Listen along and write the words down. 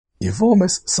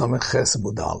Yevomes Samech Ches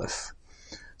Amud Aleph.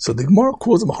 So the Gemara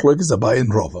quotes Machlokes Abaye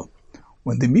and Rava.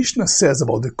 When the Mishnah says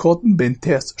about the Koten ben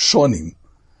Tes Shonim,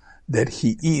 that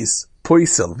he is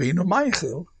Poisel Veino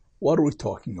Meichel, what are we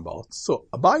talking about? So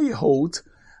Abaye holds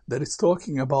that it's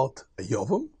talking about a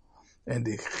Yovam, and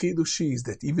the Chidush is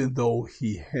that even though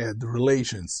he had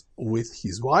relations with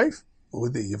his wife,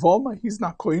 with the Yevoma, he's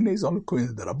not Koine, he's only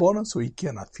Koine the Rabbanan, so he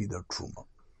cannot feed her Truma.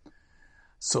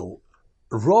 So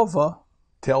Rava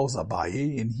tells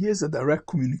Abaye, and here's a direct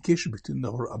communication between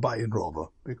Abaye and Rava,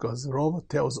 because Rava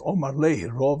tells Omar Lei,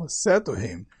 Rava said to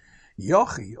him,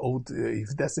 Yochi,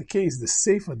 if that's the case, the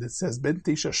Sefer that says Ben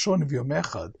Tisha Shon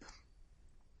V'Yom,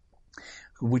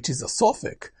 which is a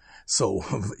suffix. So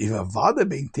if a Vada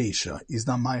Ben Tisha is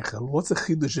not Meichel, what's the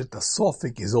Chidush that a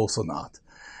suffix is also not?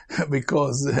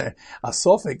 Because a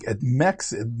suffix at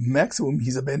maximum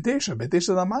he's a Ben Tisha is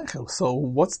not Meichel. So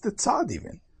what's the tzad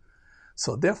even?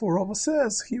 So therefore Rava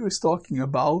says here is talking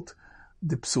about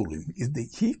the psulim. Is the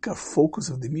hikar focus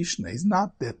of the Mishnah is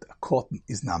not that a cotton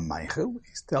is not Meichel.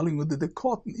 He's telling you that the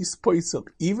cotton is poisel,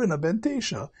 even a Ben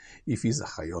Tisha, if he's a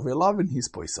Chayov Elavin, he's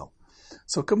poisel.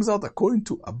 So it comes out, according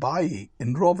to Abaye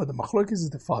and Rava, the machlokes is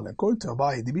the following. According to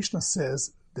Abaye, the Mishnah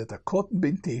says that a cotton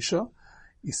ben Tesha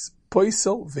is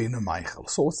poisel ve'eno meichel.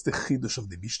 So what's the chidush of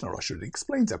the Mishnah? Rashi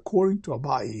explains, according to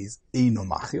Abaye, is eino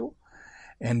meichel.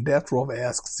 And that Rava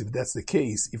asks, if that's the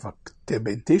case, if a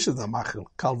ben Tesha is a meichel,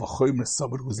 kal v'chomer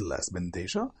somebody who's less ben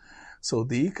Tesha. So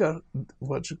the ikar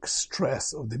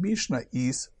stress of the Mishnah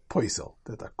is poisel,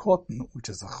 that a cotton, which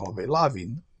is a chave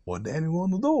lavin, or any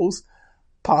one of those,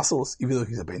 passes, even though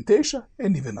he's a ben Tesha,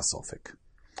 and even a suffix.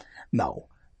 Now,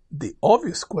 the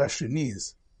obvious question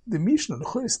is, the Mishnah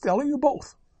is telling you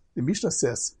both. The Mishnah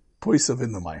says, poisel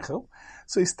v'no meichel,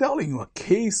 so he's telling you a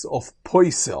case of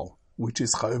poisel, which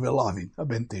is chayav elavin, a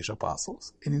ben Tesha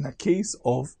passes, and in a case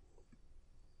of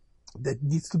that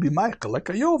needs to be meichel, like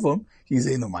a yovam, he's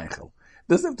eno meichel.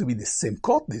 Doesn't have to be the same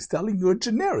cotton. He's telling you a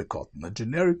generic cotton. A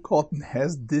generic cotton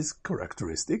has this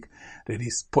characteristic that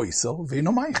is poisel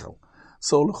v'no meichel.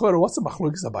 So, what's the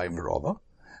machlokes Abaye and Rava?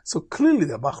 So clearly,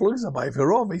 the machlokes Abaye and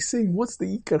Rava is saying, what's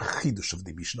the ikar chidush of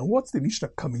the Mishnah? What's the Mishnah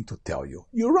coming to tell you?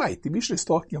 You're right. The Mishnah is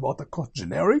talking about a kot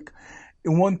generic.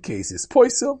 In one case, it's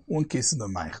poisel. One case, is no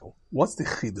meichel. What's the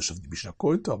chidush of the Mishnah?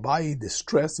 According to Abaye, the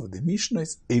stress of the Mishnah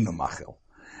is eno meichel.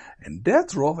 And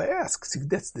that Rava asks, if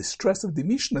that's the stress of the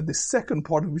Mishnah, the second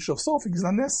part of the Mishnah of suffix is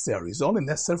not necessary. It's only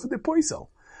necessary for the poisel.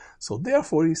 So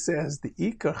therefore, he says the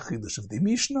ikar chidush of the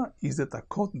Mishnah is that a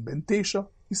cotton ben Tesha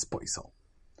is poisel.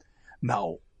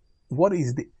 Now, what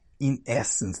is in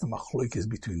essence the machlokes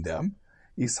between them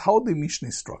is how the Mishnah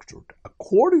is structured.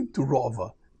 According to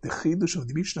Rava, the chidush of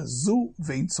the Mishnah zu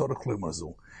vein tzorech loymar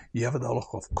zu. You have a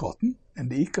halach of cotton, and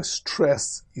the ikar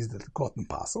stress is that the cotton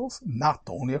passes, not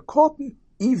only a cotton,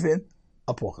 even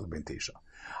a pochel ben Tesha.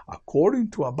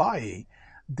 According to Abaye,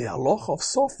 the halach of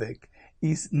suffix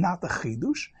is not a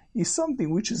chidush. Is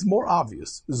something which is more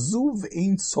obvious. Zuv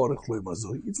ein tzorech loymar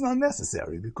zu. It's not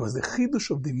necessary because the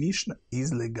chidush of the Mishnah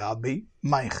is legabe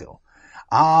meichel.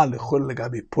 Lechol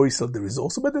legabe poisel there is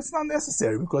also, but it's not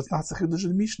necessary because it's not the chidush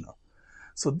of the Mishnah.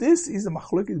 So this is a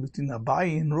machlokes between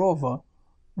Abaye and Rava.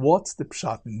 What's the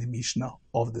pshat in the Mishnah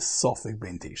of the suffix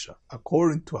ben Tesha?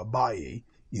 According to Abaye,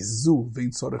 is zuv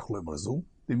ein tzorech loymar zu.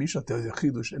 The Mishnah tells you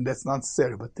chidush, and that's not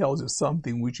necessary, but tells you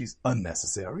something which is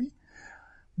unnecessary.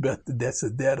 But that's a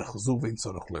derech zu vein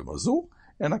tzorech loymar zu,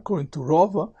 and according to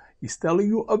Rava, he's telling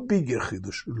you a bigger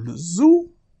chidush.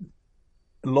 Zu,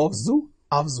 love zu,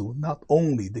 av zu, not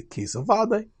only the case of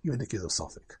Vada, even the case of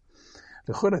suffix.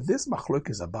 Lechora, this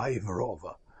machlokes Abaye and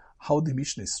Rava, how the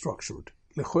Mishnah is structured,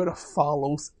 lechora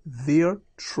follows their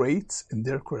traits and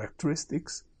their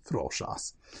characteristics throughout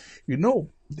Shas. You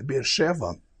know, the Be'er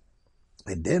Sheva,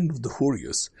 at the end of the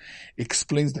Hurrius,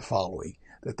 explains the following.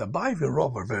 That Abaye and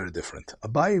Rava are very different.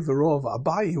 Abaye and Rava,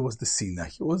 Abaye was the Sina.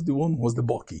 He was the one who was the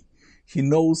Boki. He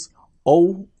knows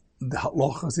all the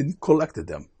halachas and he collected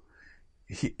them.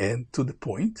 And to the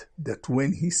point that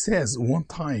when he says, one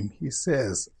time he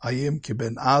says, I am ki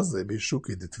ben Azai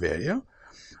b'shuki de Tveria,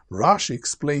 Rashi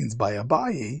explains by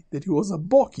Abaye that he was a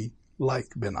Boki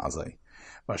like ben Azai.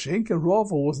 Mashenke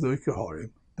Rava was the Oiker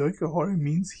Horim. The Oiker Horim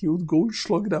means he would go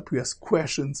slug it up, he has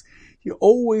questions. He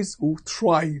always would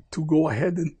try to go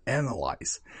ahead and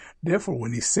analyze. Therefore,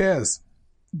 when he says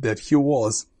that he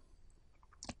was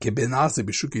Kebenase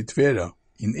B'Shuki Tvera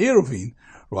in Eruvin,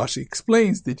 Rashi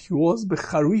explains that he was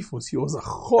Becharifus, he was a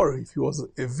Chorif, he was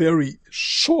a very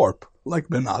sharp, like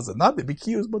Benazah, not the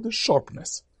Bekius, but the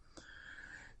sharpness.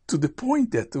 To the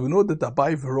point that we know that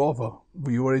Abai Verova,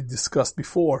 we already discussed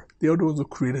before, they are the ones who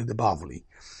created the Bavli.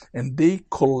 And they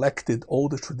collected all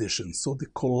the traditions. So the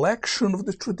collection of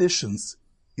the traditions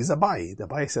is Abai. The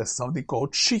Abai says something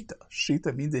called Shita.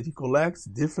 Shita means that he collects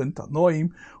different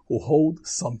Tanoim who hold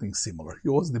something similar. He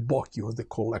was the Baki, he was the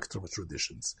collector of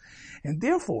traditions. And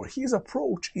therefore, his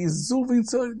approach is Zuvin.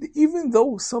 So even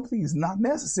though something is not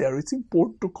necessary, it's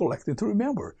important to collect and to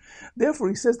remember. Therefore,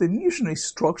 he says the Mishnah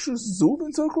structures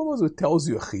Zuvin Tzorklomos, which tells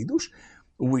you a Chidush,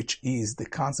 which is the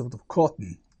concept of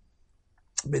cotton.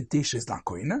 Bentisha is not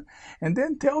koina, and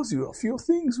then tells you a few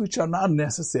things which are not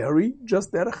necessary,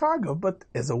 just derech hagav, but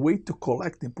as a way to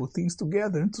collect and put things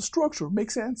together into structure.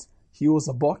 Makes sense. He was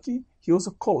a baki, he was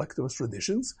a collector of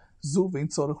traditions. Zu vein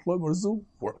tzorech loimer zu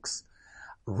works.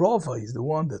 Rava is the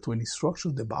one that when he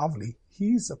structured the Bavli,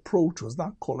 his approach was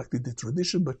not collecting the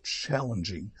tradition, but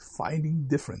challenging, finding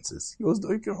differences. He was the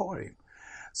Oiker Horim.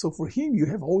 So for him, you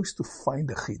have always to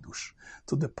find a chidush,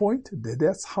 to the point that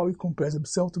that's how he compares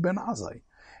himself to Ben Azai.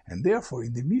 And therefore,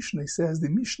 in the Mishnah, he says the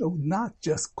Mishnah would not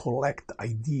just collect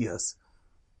ideas,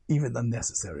 even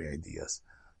unnecessary ideas.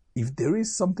 If there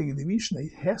is something in the Mishnah,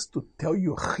 it has to tell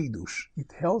you a chidush.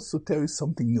 It has to tell you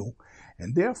something new.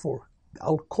 And therefore,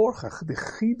 Al-Korchach, the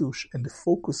chidush and the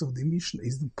focus of the Mishnah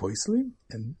is the Poislim,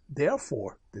 and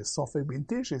therefore, the Sofek Ben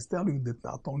Tesha is telling you that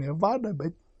not only a Vada,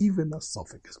 but even a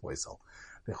Sofek is Poisel.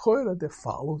 The Choyra that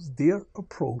follows their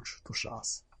approach to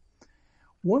Shas.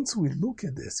 Once we look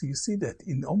at this, you see that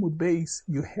in Amud Beis,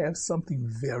 you have something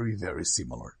very, very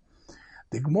similar.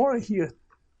 The Gemara here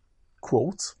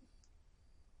quotes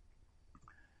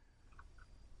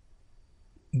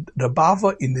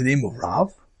Rabava in the name of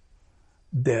Rav,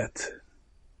 that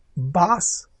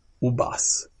Bas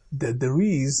Ubas, that there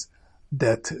is,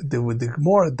 that the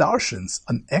Gemara darshans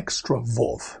an extra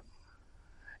Vov.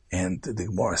 And the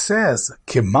Gemara says,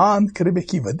 Keman ke Rebbe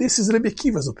Kiva. This is Rebbe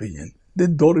Kiva's opinion. The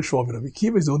Dorish of Rebbe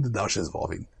Kiva is on the Darshas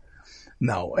Vovim.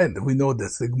 Now, and we know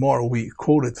that the Gemara, we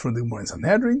quoted from the Gemara in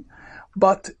Sanhedrin,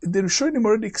 but the Rishonim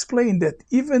already explained that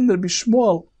even Rebbe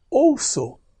Shmuel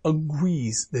also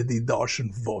agrees that the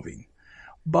Darshan Vovim.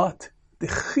 But the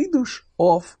Chidush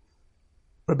of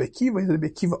Rebbe Kiva is Rebbe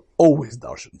Kiva always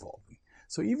Darshan Vovim.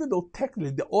 So even though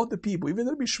technically the other people, even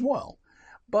Rebbe Shmuel,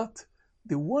 but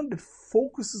the one that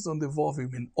focuses on the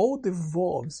Vovim and all the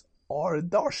Vovs are a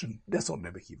Darshan, that's on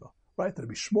Rebbe Kiva. Right?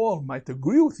 Rabbi Shmuel might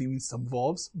agree with him in some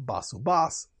Vovs, Basu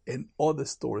Bas, and other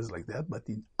stories like that, but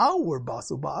in our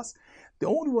Basu Bas, the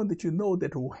only one that you know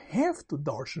that will have to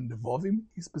darshan the Vovim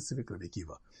is specifically Rabbi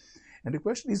Kiva. And the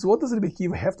question is, what does Rabbi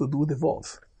Kiva have to do with the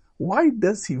Vov? Why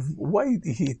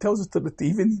he tells us that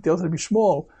even he tells Rabbi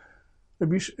Shmuel,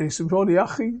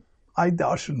 Yachi, I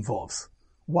darshan Vovs.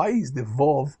 Why is the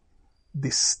Vov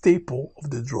the staple of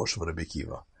the drosh of Rabbi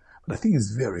Kiva? But I think it's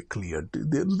very clear.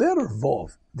 The letter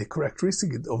Vov, the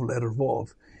characteristic of letter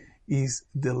Vov, is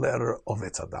the letter of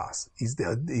Etzadas. Is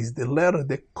the letter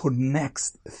that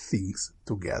connects things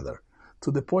together.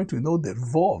 To the point we know that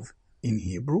Vov in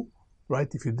Hebrew,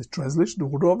 right? If you translate the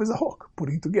word Vov is a hook,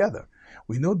 putting together.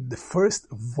 We know the first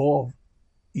Vov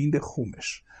in the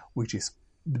Chumash, which is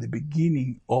the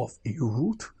beginning of a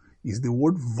root, is the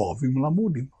word Vovim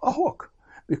Lamudim, a hook.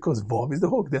 Because Vov is the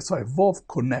hook. That's why Vov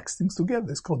connects things together.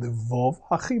 It's called the Vov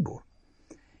HaChibur.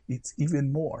 It's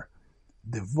even more.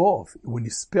 The Vov, when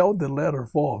you spell the letter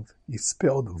Vov, it's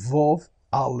spelled Vov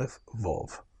Aleph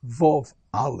Vov. Vov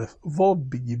Aleph Vov,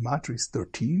 the gematria is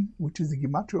 13, which is the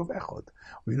gematria of Echad.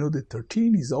 We know that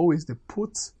 13 is always the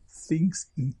puts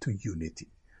things into unity.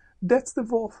 That's the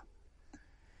Vov.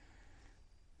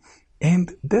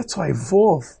 And that's why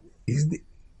Vov is the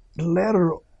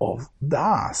letter of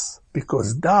Das,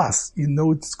 because Das, you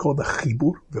know, it's called a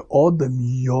Chibur, Ve'odem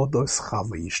Yodos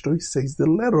Chava says the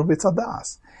letter of it's a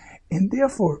Das. And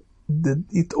therefore,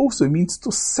 it also means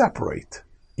to separate.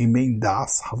 It means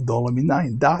Das, Havdalah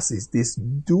Minayin. Das is this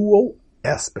dual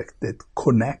aspect that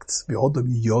connects Ve'odem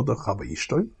Yodos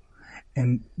Chava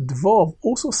and Dvov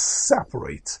also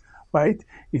separates, right?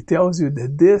 It tells you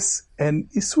that this, and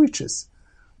it switches.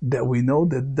 That we know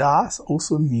that Das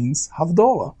also means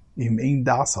Havdalah. Im Ein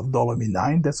Das Havdalah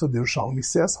Minayin, that's what the Yerushalmi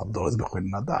says, Havdalah is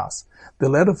Bechonin Das. The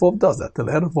letter Vov does that. The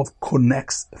letter Vov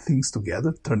connects things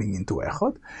together, turning into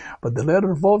Echad. But the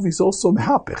letter Vov is also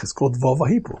Mehapech. It's called Vov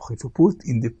HaHipruch. If you put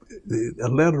in a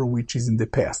letter which is in the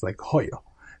past, like Hoya,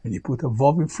 and you put a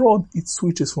Vov in front, it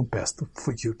switches from past to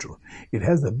future. It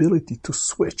has the ability to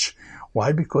switch.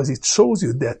 Why? Because it shows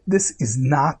you that this is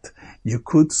not, you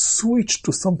could switch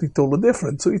to something totally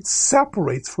different. So it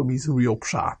separates from his real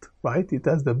pshat, right? It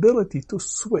has the ability to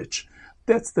switch.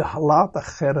 That's the halat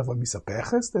acherev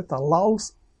amisapeches that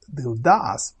allows the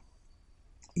das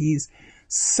is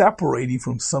separating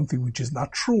from something which is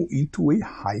not true into a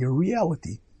higher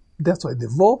reality. That's why the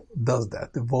Vov does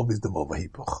that. The Vov is the Vov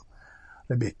HaHipuch.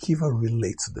 Rabbi Akiva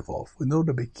relates to the Vov. We know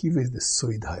Rabbi Akiva is the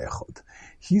Soid HaEchad.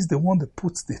 He's the one that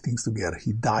puts the things together.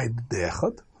 He died the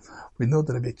Echad. We know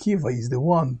that Rabbi Akiva is the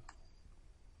one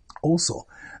also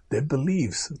that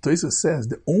believes, Tosfos says,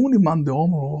 the only man the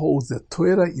Omer who holds that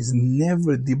Torah is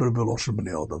never Dibur B'Loshen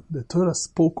B'nei Adam. The Torah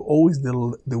spoke always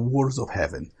the words of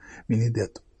heaven, meaning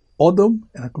that Adam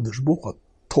and HaKadosh Baruch are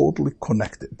totally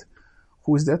connected.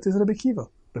 Who is that? Is Rabbi Akiva.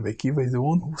 Rabbi Akiva is the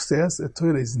one who says that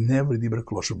Torah is never Dibur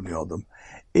B'Loshen B'nei Adam.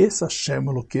 Es Hashem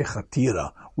Elokecha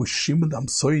Tira, which Shimon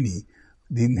Amsoini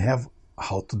didn't have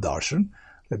how to darshan.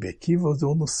 Rabbi Akiva was the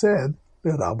one who said,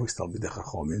 the Rabbi is Talmidei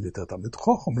Chachomim, the Talmid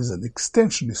Chacham is an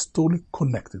extension, is totally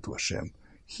connected to Hashem.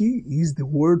 He is the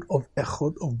word of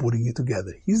Echad, of putting it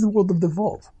together. He's the word of the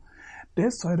Vov.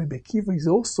 That's why Rabbi Akiva is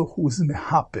also who is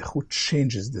Mehapech, who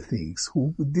changes the things,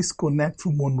 who disconnect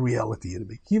from one reality.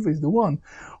 Rabbi Akiva is the one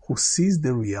who sees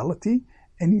the reality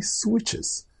and he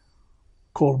switches.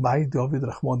 Kol Mai David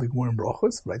Rachmon the Gemara in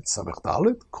Brachos, right? Samech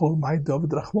Dalet. Kol Mai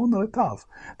David Rachmon Letav.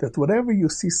 That whenever you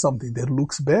see something that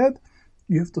looks bad,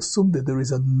 you have to assume that there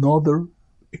is another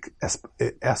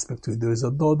aspect to it. There is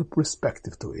another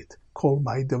perspective to it. Kol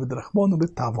Mai David Rachmon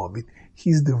Letav of it.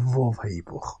 He's the Vov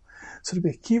HaHipuch. So Rabbi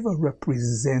Akiva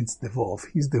represents the Vov.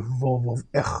 He's the Vov of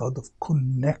Echad, of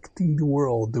connecting the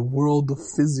world of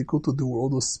physical to the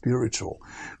world of spiritual,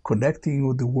 connecting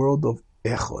with the world of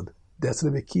Echad. That's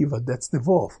Rabbi Akiva, that's the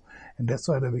Vov. And that's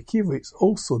why Rabbi Akiva is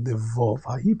also the Vov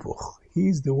HaHipuch.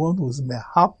 He's the one who's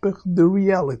mehapech the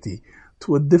reality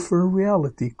to a different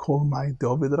reality, Kol Mai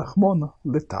David Rachmona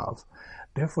Letav.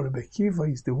 Therefore Rabbi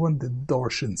Akiva is the one that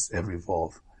darshans every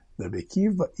Vov. Rabbi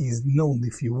Akiva is known,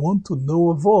 if you want to know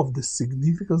a Vov, the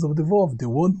significance of the Vov, the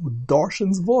one who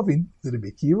darshans Vovin is Rabbi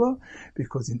Akiva,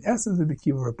 because in essence Rabbi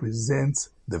Akiva represents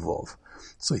the Vov.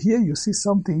 So here you see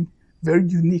something very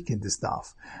unique in this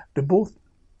stuff. They both,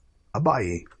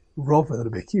 Abaye, Rav and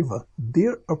Rabbi Akiva,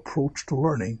 their approach to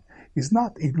learning is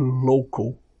not a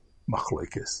local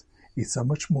machlokes. It's a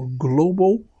much more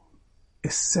global,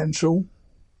 essential,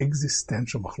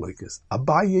 existential machlokes.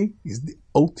 Abaye is the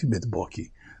ultimate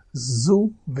baki.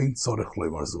 Zu vein tzorech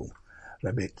loymar zu.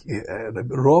 Rabbi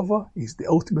Rava is the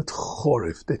ultimate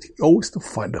chorif, that always to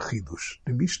find a chidush.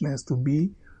 The Mishnah has to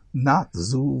be not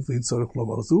zu vein tzorech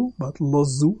loymar zu, but lo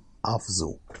zu af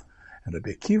zu. And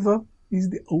Rabbi Akiva is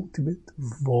the ultimate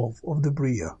Vov of the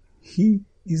Bria. He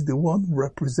is the one who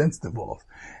represents the Vov.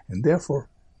 And therefore,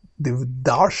 the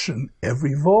darshan,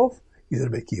 every Vov, is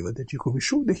Rabbi Akiva, that you could be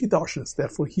sure that he darshans.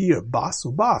 Therefore here, Basu,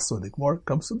 when the Gemara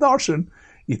comes to darshan,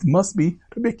 it must be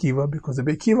Rabbi Akiva, because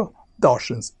Rabbi Akiva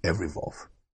darshans every Vov.